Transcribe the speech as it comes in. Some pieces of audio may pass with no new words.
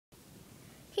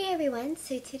Hi everyone,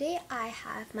 so today I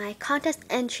have my contest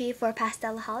entry for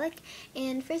PastelAholic,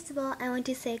 and first of all I want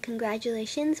to say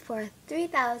congratulations for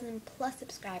 3,000 plus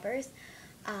subscribers.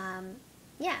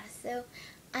 So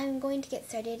I'm going to get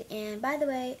started, and by the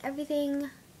way, everything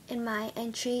in my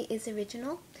entry is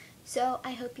original, so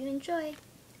I hope you enjoy.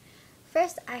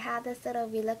 First I have this little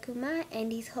Rilakuma,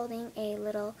 and he's holding a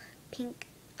little pink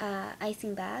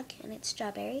icing bag, and it's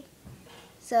strawberry.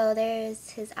 So there's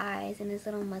his eyes and his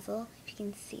little muzzle, if you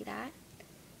can see that.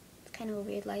 It's kind of a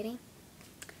weird lighting.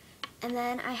 And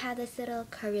then I have this little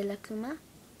Kawaiiapplecharms,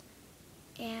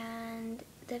 and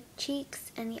the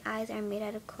cheeks and the eyes are made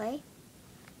out of clay.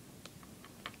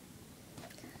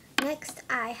 Next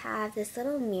I have this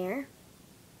little mirror.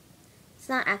 It's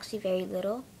not actually very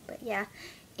little, but yeah.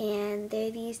 And there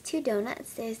are these two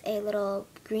donuts. There's a little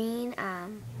green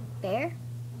bear,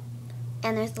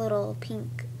 and there's a little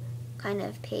pink kind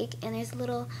of pig, and there's a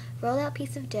little rolled out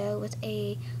piece of dough with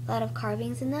a lot of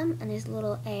carvings in them, and there's a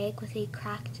little egg with a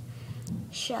cracked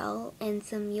shell and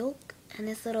some yolk, and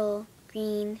this little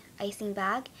green icing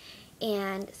bag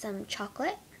and some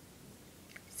chocolate.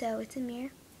 So it's a mirror.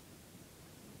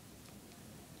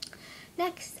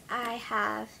 Next I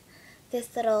have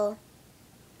this little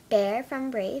bear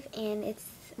from Brave, and it's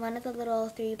one of the little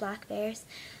three black bears.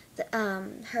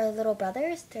 Her little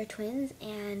brothers, they're twins,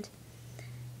 and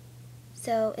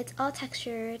so it's all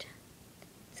textured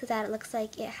so that it looks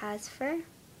like it has fur,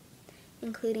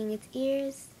 including its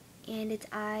ears and its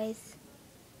eyes.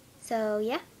 So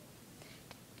yeah.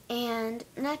 And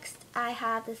next I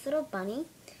have this little bunny,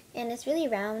 and it's really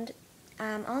round.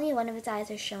 Only one of its eyes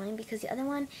are showing because the other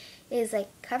one is like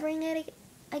covering it,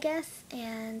 I guess,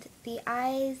 and the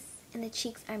eyes and the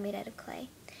cheeks are made out of clay.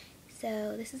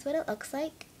 So this is what it looks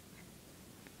like.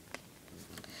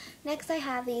 Next I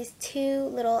have these two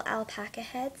little alpaca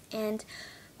heads, and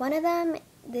one of them,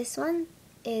 this one,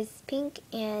 is pink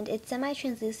and it's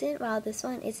semi-translucent, while this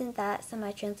one isn't that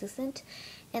semi-translucent,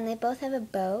 and they both have a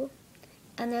bow,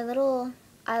 and their little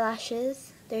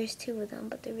eyelashes, there's two of them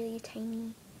but they're really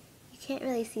tiny, you can't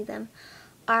really see them,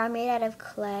 are made out of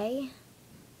clay,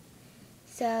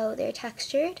 so they're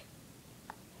textured.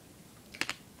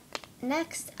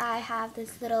 Next I have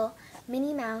this little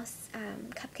Minnie Mouse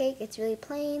cupcake. It's really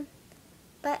plain,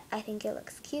 but I think it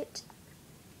looks cute.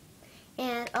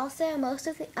 And also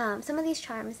some of these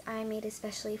charms I made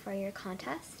especially for your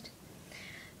contest.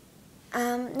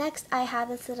 Next I have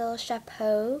this little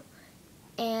chapeau,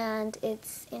 and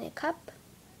it's in a cup.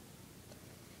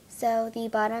 So the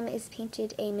bottom is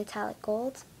painted a metallic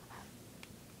gold.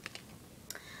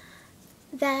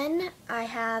 Then I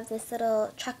have this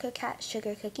little Choco Cat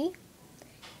sugar cookie,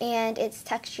 and it's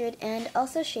textured and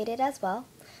also shaded as well.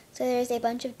 So there's a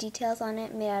bunch of details on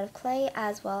it made out of clay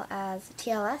as well as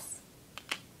TLS.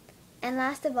 And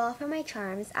last of all, for my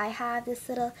charms, I have this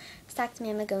little stacked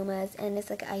mamagomas, and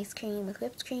it's like ice cream with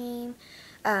whipped cream,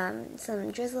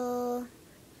 some drizzle,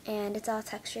 and it's all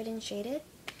textured and shaded.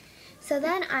 So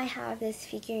then I have this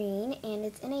figurine, and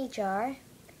it's in a jar,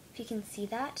 if you can see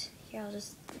that. Here, I'll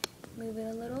just move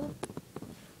it a little.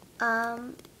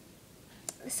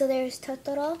 So there's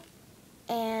Totoro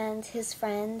and his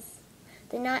friends.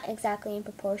 They're not exactly in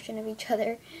proportion of each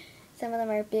other. Some of them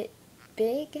are a bit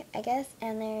big, I guess.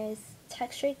 And there's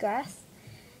textured grass.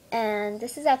 And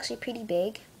this is actually pretty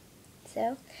big.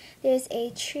 So there's a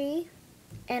tree,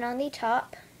 and on the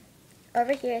top,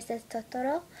 over here it says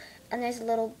Totoro. And there's a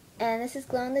little, and this is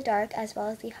glow in the dark as well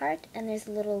as the heart. And there's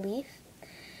a little leaf.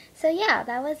 So yeah,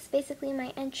 that was basically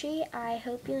my entry. I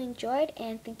hope you enjoyed,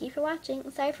 and thank you for watching.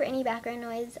 Sorry for any background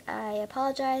noise. I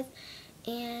apologize,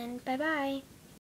 and bye-bye.